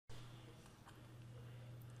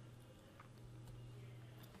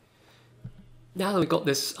Now that we've got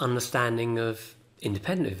this understanding of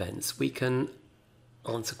independent events, we can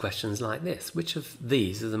answer questions like this. Which of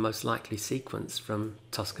these are the most likely sequence from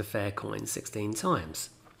toss a fair coin 16 times?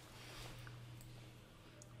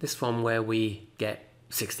 This one where we get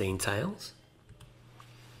 16 tails,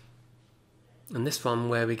 and this one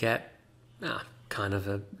where we get kind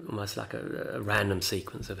of almost like a random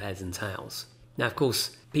sequence of heads and tails. Now, of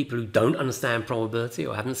course, people who don't understand probability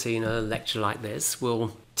or haven't seen a lecture like this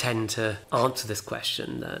will tend to answer this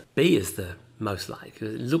question that B is the most likely.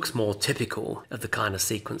 It looks more typical of the kind of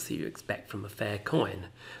sequence that you expect from a fair coin.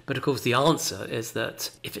 But of course the answer is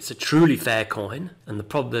that if it's a truly fair coin and the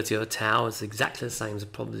probability of a tail is exactly the same as the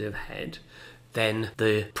probability of a head, then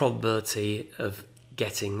the probability of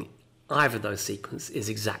getting either of those sequences is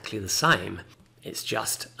exactly the same. It's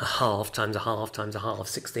just a half times a half times a half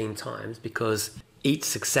 16 times, because each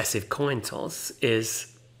successive coin toss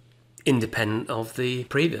is independent of the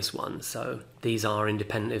previous one. So these are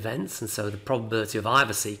independent events, and so the probability of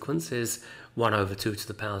either sequence is 1 over 2 to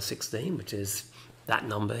the power 16, which is that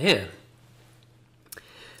number here.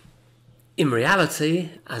 In reality,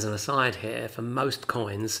 as an aside here, for most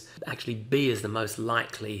coins, actually B is the most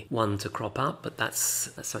likely one to crop up, but that's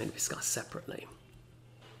something to discuss separately.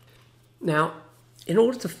 Now, in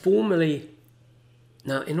order to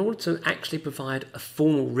actually provide a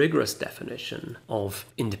formal, rigorous definition of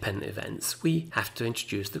independent events, we have to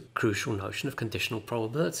introduce the crucial notion of conditional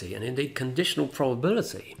probability. And indeed, conditional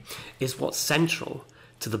probability is what's central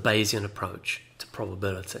to the Bayesian approach to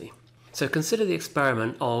probability. So consider the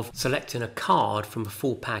experiment of selecting a card from a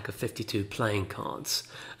full pack of 52 playing cards,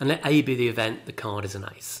 and let A be the event the card is an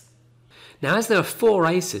ace. Now, as there are 4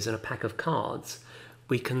 aces in a pack of cards,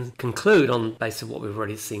 we can conclude on the basis of what we've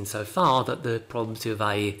already seen so far that the probability of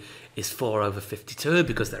A is 4 over 52,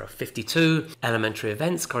 because there are 52 elementary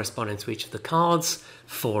events corresponding to each of the cards.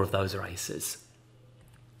 4 of those are aces.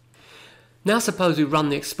 Now suppose we run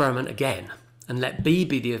the experiment again and let B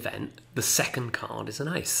be the event the second card is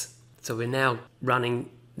an ace. So we're now running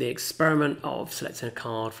the experiment of selecting a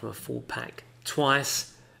card from a full pack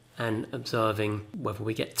twice and observing whether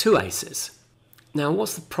we get 2 aces. Now,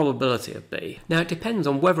 what's the probability of B? Now, it depends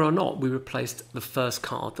on whether or not we replaced the first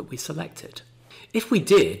card that we selected. If we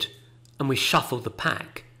did, and we shuffled the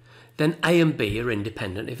pack, then A and B are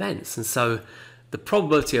independent events, and so the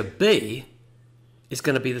probability of B is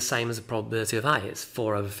going to be the same as the probability of A. It's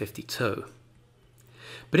 4 over 52.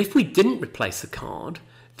 But if we didn't replace the card,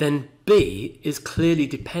 then B is clearly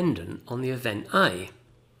dependent on the event A.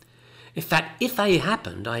 In fact, if A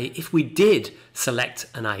happened, i.e. if we did select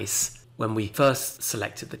an ace when we first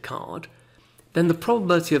selected the card, then the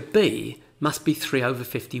probability of B must be 3 over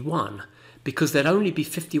 51, because there'd only be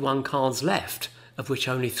 51 cards left, of which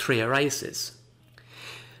only 3 are aces.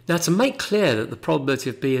 Now, to make clear that the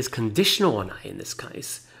probability of B is conditional on A in this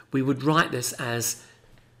case, we would write this as,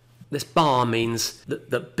 this bar means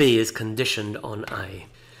that B is conditioned on A.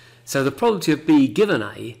 So the probability of B given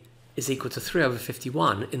A is equal to 3 over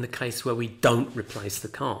 51 in the case where we don't replace the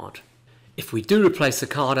card. If we do replace the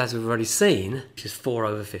card, as we've already seen, which is 4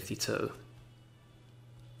 over 52.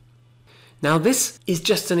 Now, this is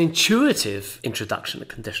just an intuitive introduction to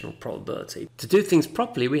conditional probability. To do things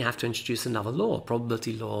properly, we have to introduce another law,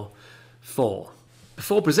 probability law 4.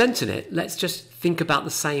 Before presenting it, let's just think about the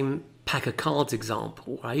same pack of cards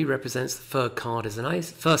example, where A represents the first card as an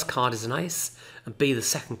ace, and B the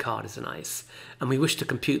second card is an ace, and we wish to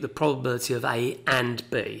compute the probability of A and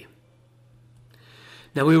B.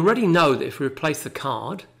 Now, we already know that if we replace the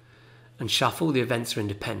card and shuffle, the events are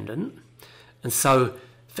independent. And so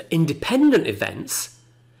for independent events,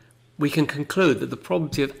 we can conclude that the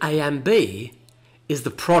probability of A and B is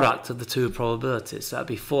the product of the 2 probabilities. So that would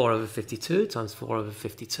be 4 over 52 times 4 over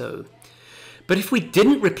 52. But if we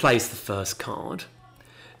didn't replace the first card,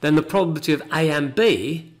 then the probability of A and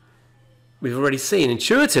B, we've already seen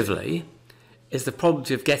intuitively, is the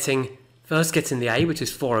probability of first getting the A, which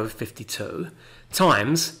is 4 over 52,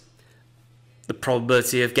 times the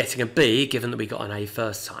probability of getting a B, given that we got an A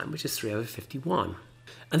first time, which is 3 over 51.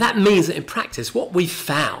 And that means that in practice, what we've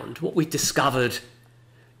found, what we've discovered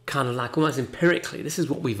kind of like almost empirically, this is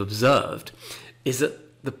what we've observed, is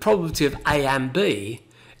that the probability of A and B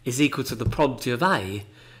is equal to the probability of A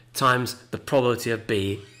times the probability of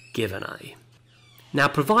B given A. Now,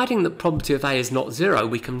 providing that probability of A is not 0,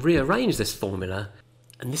 we can rearrange this formula,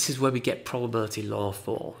 and this is where we get probability law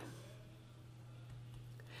 4.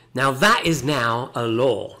 Now, that is now a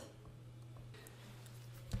law.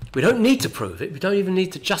 We don't need to prove it. We don't even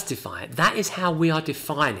need to justify it. That is how we are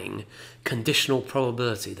defining conditional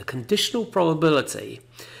probability. The conditional probability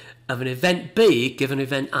of an event B given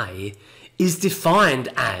event A is defined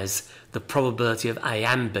as the probability of A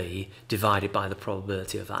and B divided by the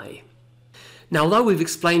probability of A. Now, although we've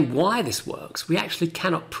explained why this works, we actually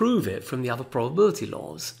cannot prove it from the other probability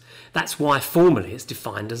laws. That's why formally it's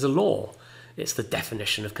defined as a law. It's the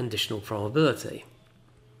definition of conditional probability.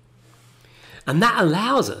 And that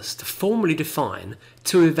allows us to formally define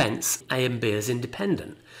two events A and B as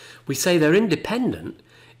independent. We say they're independent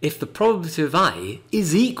if the probability of A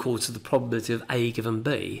is equal to the probability of A given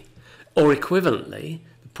B, or equivalently,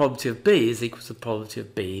 the probability of B is equal to the probability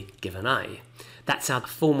of B given A. That's our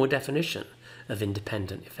formal definition of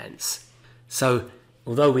independent events. So,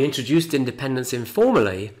 although we introduced independence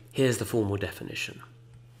informally, here's the formal definition.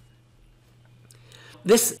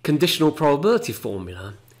 This conditional probability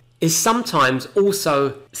formula is sometimes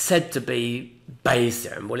also said to be Bayes'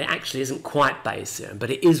 theorem. Well, it actually isn't quite Bayes' theorem, but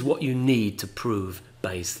it is what you need to prove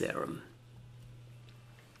Bayes' theorem.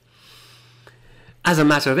 As a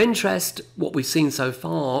matter of interest, what we've seen so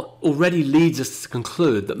far already leads us to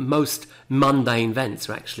conclude that most mundane events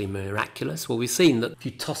are actually miraculous. Well, we've seen that if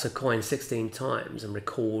you toss a coin 16 times and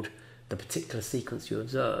record the particular sequence you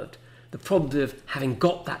observed, the probability of having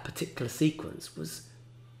got that particular sequence was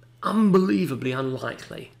unbelievably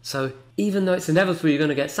unlikely. So even though it's inevitable you're going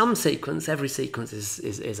to get some sequence, every sequence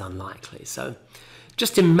is unlikely. So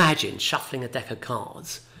just imagine shuffling a deck of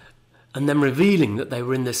cards and then revealing that they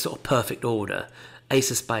were in this sort of perfect order,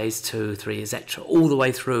 ace of spades, 2, 3, etc., all the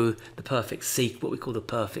way through the perfect what we call the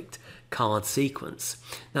perfect card sequence.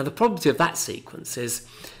 Now the probability of that sequence is,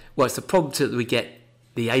 well, it's the probability that we get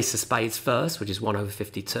the ace of spades first, which is 1 over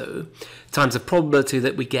 52, times the probability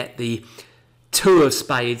that we get the 2 of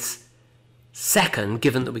spades second,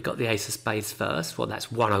 given that we got the ace of spades first. Well, that's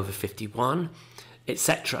 1 over 51,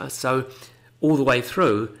 etc. So all the way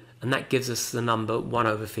through, and that gives us the number 1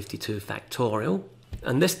 over 52 factorial.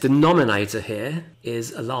 And this denominator here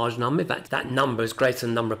is a large number. In fact, that number is greater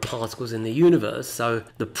than the number of particles in the universe, so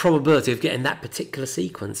the probability of getting that particular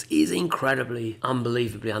sequence is incredibly,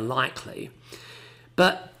 unbelievably unlikely.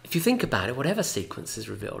 But if you think about it, whatever sequence is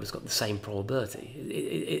revealed has got the same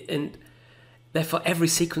probability. And therefore, every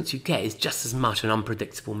sequence you get is just as much an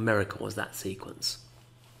unpredictable miracle as that sequence.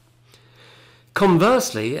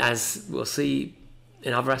 Conversely, as we'll see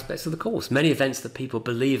in other aspects of the course, many events that people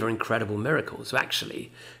believe are incredible miracles are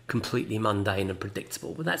actually completely mundane and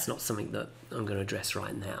predictable, but that's not something that I'm going to address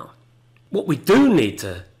right now. What we do need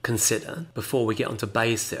to consider before we get onto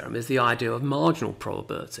Bayes' theorem is the idea of marginal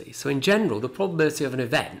probability. So in general, the probability of an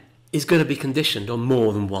event is going to be conditioned on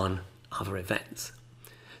more than one other event.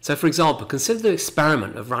 So for example, consider the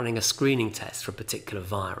experiment of running a screening test for a particular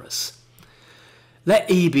virus. Let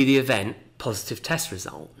E be the event positive test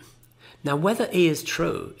result. Now whether E is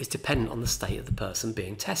true is dependent on the state of the person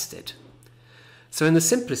being tested. So in the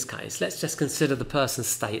simplest case, let's just consider the person's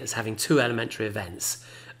state as having two elementary events.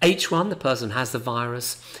 H1, the person has the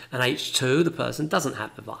virus, and H2, the person doesn't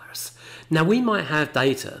have the virus. Now we might have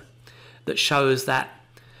data that shows that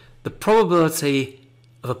the probability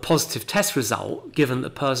of a positive test result, given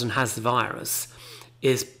that the person has the virus,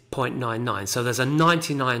 is 0.99. So there's a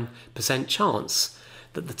 99% chance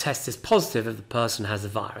that the test is positive if the person has the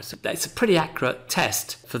virus. It's a pretty accurate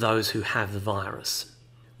test for those who have the virus.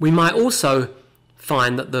 We might also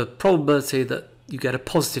find that the probability that you get a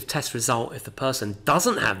positive test result if the person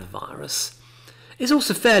doesn't have the virus is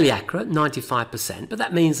also fairly accurate, 95%, but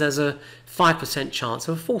that means there's a 5% chance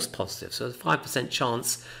of a false positive. So there's a 5%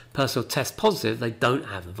 chance the person will test positive, they don't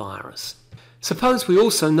have the virus. Suppose we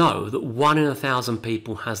also know that 1 in 1,000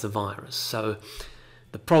 people has the virus. So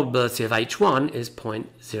the probability of H1 is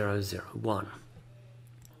 0.001.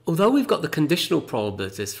 Although we've got the conditional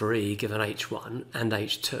probabilities for E given H1 and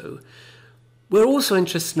H2, we're also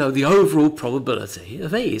interested to know the overall probability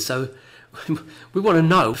of E. So we want to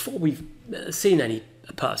know, before we've seen any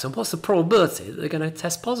person, what's the probability that they're going to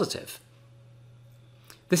test positive?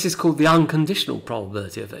 This is called the unconditional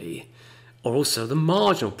probability of E, or also the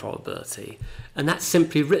marginal probability, and that's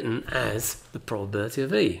simply written as the probability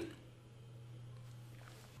of E.